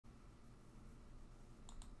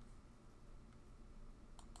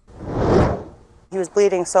was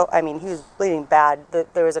bleeding, so, I mean, he was bleeding bad.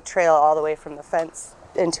 There was a trail all the way from the fence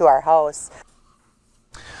into our house.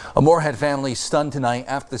 A Moorhead family stunned tonight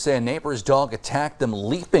after they say a neighbor's dog attacked them,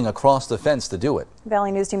 leaping across the fence to do it.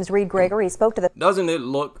 Valley News Team's Reed Gregory spoke to the... Doesn't it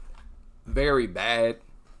look very bad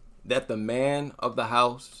that the man of the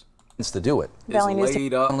house to do it is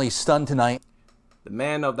laid up? Family stunned tonight. The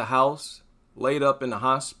man of the house laid up in the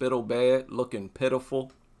hospital bed looking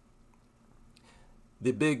pitiful.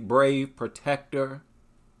 The big brave protector.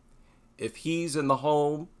 If he's in the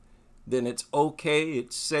home, then it's okay,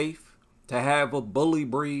 it's safe to have a bully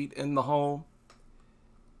breed in the home.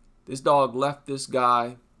 This dog left this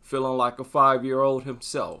guy feeling like a 5-year-old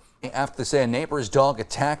himself. After they say a neighbor's dog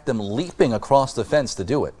attacked them, leaping across the fence to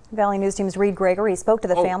do it. Valley News Team's Reed Gregory spoke to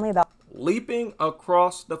the family about... Leaping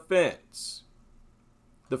across the fence.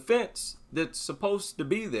 The fence that's supposed to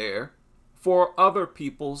be there for other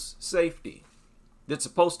people's safety. That's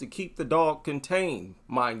supposed to keep the dog contained,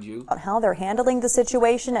 mind you. How they're handling the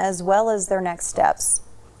situation as well as their next steps.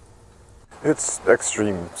 It's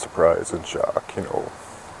extreme surprise and shock, you know,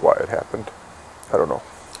 why it happened. I don't know.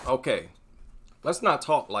 Okay, let's not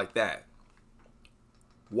talk like that.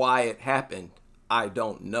 Why it happened, I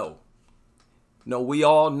don't know. No, we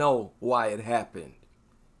all know why it happened.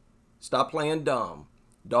 Stop playing dumb.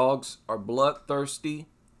 Dogs are bloodthirsty,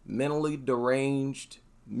 mentally deranged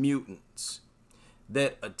mutants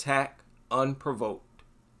that attack unprovoked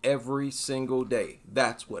every single day.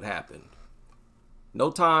 That's what happened. No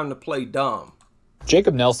time to play dumb.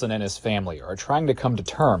 Jacob Nelson and his family are trying to come to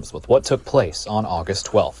terms with what took place on August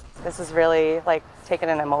 12th. This is really like taking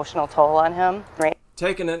an emotional toll on him, right?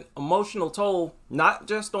 Taking an emotional toll, not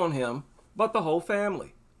just on him, but the whole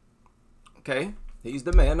family. Okay? He's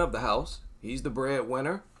the man of the house. He's the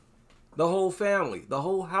breadwinner. The whole family, the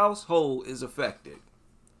whole household is affected.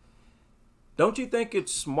 Don't you think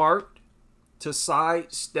it's smart to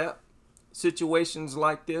sidestep situations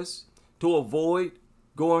like this, to avoid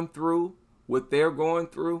going through what they're going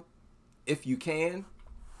through if you can?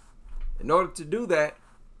 In order to do that,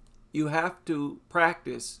 you have to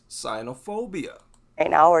practice cynophobia.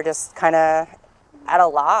 Right now we're just kind of at a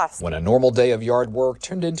loss. When a normal day of yard work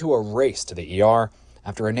turned into a race to the ER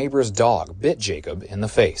after a neighbor's dog bit Jacob in the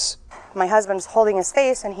face. My husband's holding his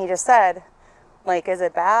face and he just said, like, is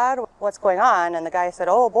it bad? What's going on? And the guy said,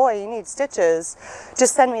 oh boy, you need stitches.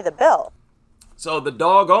 Just send me the bill. So the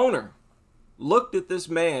dog owner looked at this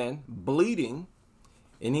man bleeding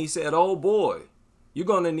and he said, oh boy, you're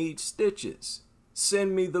going to need stitches.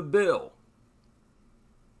 Send me the bill.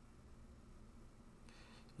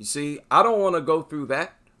 You see, I don't want to go through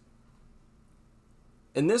that.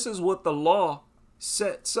 And this is what the law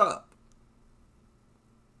sets up.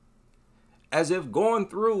 As if going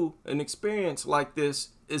through an experience like this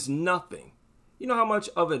is nothing. You know how much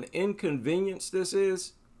of an inconvenience this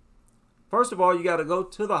is? First of all, you got to go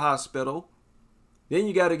to the hospital. Then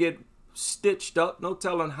you got to get stitched up. No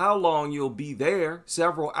telling how long you'll be there,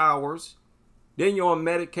 several hours. Then you're on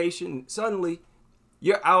medication. Suddenly,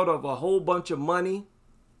 you're out of a whole bunch of money.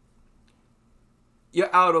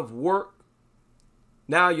 You're out of work.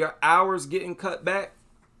 Now your hours getting cut back.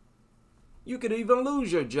 You could even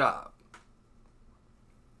lose your job.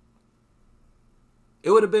 It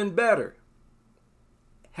would have been better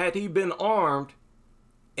had he been armed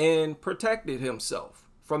and protected himself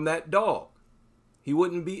from that dog. He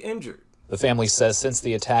wouldn't be injured. The family says since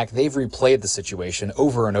the attack, they've replayed the situation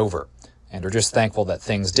over and over and are just thankful that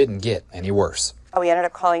things didn't get any worse. We ended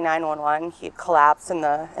up calling 911. He collapsed in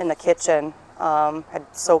the kitchen, had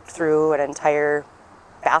soaked through an entire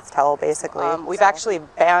bath towel, basically. We've actually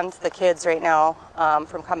banned the kids right now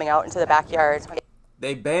from coming out into the backyard.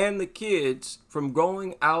 They banned the kids from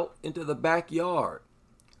going out into the backyard.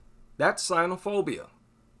 That's cynophobia.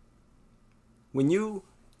 When you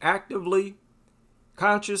actively,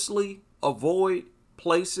 consciously avoid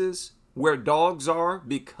places where dogs are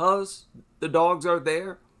because the dogs are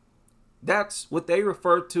there, that's what they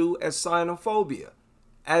refer to as cynophobia,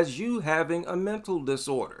 as you having a mental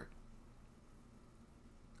disorder.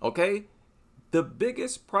 Okay? The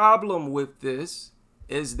biggest problem with this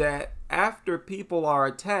is that after people are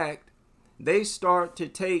attacked, they start to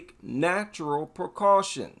take natural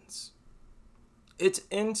precautions. It's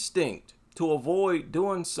instinct to avoid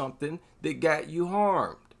doing something that got you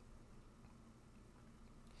harmed.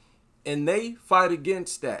 And they fight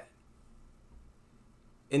against that.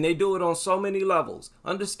 And they do it on so many levels.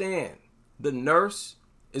 Understand, the nurse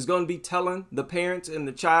is going to be telling the parents and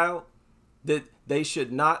the child that they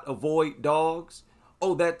should not avoid dogs.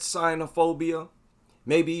 Oh, that's cynophobia.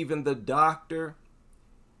 Maybe even the doctor.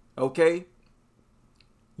 Okay?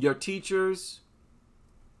 Your teachers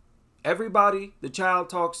everybody the child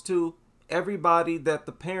talks to, everybody that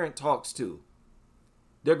the parent talks to,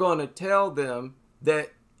 they're going to tell them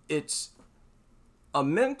that it's a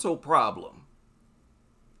mental problem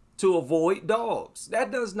to avoid dogs.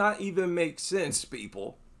 That does not even make sense,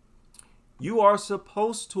 people. You are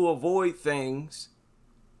supposed to avoid things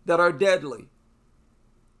that are deadly.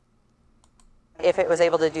 If it was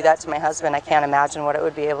able to do that to my husband, I can't imagine what it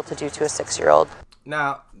would be able to do to a 6-year-old.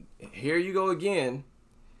 Now, here you go again,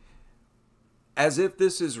 as if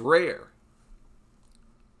this is rare.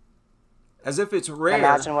 As if it's rare.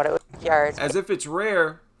 Imagine what it would be. As if it's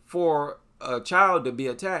rare for a child to be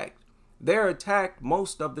attacked. They're attacked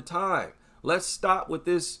most of the time. Let's stop with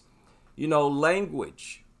this,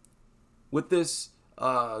 language, with this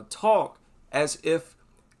talk as if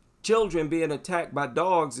children being attacked by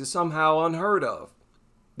dogs is somehow unheard of.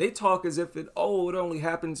 They talk as if it only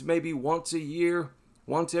happens maybe once a year,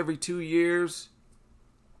 once every 2 years.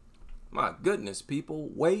 My goodness, people,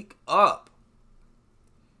 wake up.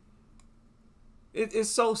 It's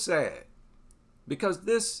so sad because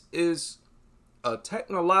this is a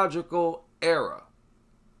technological era.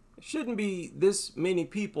 It shouldn't be this many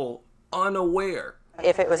people unaware.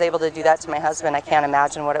 If it was able to do that to my husband, I can't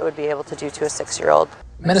imagine what it would be able to do to a 6-year-old.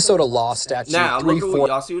 Minnesota law statute Now, look at 34.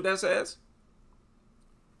 y'all see what that says?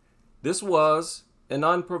 This was an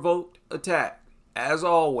unprovoked attack, as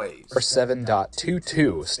always.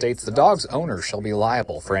 7.22 states the dog's owner shall be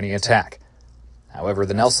liable for any attack. However,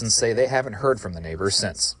 the Nelsons say they haven't heard from the neighbors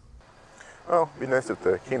since. Oh, it'd be nice if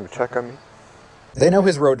they came to check on me. They know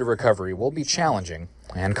his road to recovery will be challenging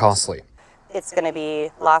and costly. It's going to be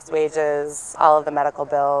lost wages, all of the medical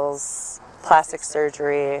bills, plastic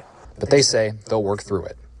surgery. But they say they'll work through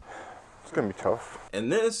it. It's going to be tough.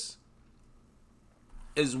 And this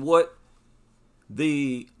is what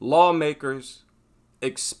the lawmakers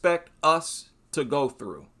expect us to go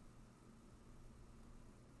through.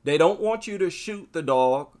 They don't want you to shoot the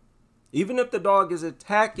dog. Even if the dog is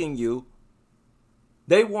attacking you,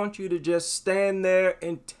 they want you to just stand there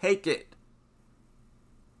and take it.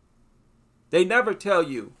 They never tell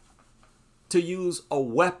you to use a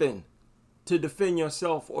weapon to defend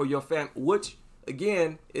yourself or your family, which,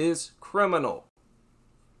 again, is criminal.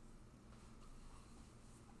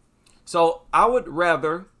 So I would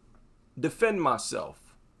rather defend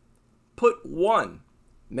myself. Put one,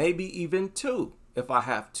 maybe even two, if I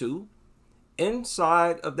have to,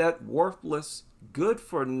 inside of that worthless,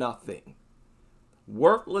 good-for-nothing,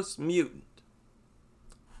 worthless mutant.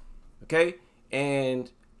 Okay?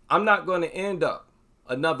 And I'm not going to end up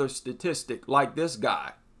another statistic like this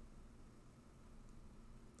guy.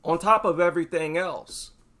 On top of everything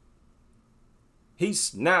else,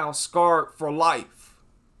 he's now scarred for life.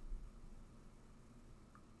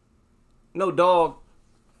 No dog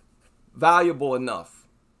valuable enough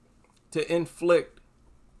to inflict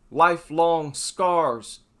lifelong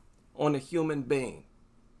scars on a human being.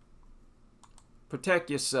 Protect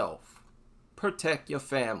yourself. Protect your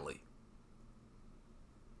family.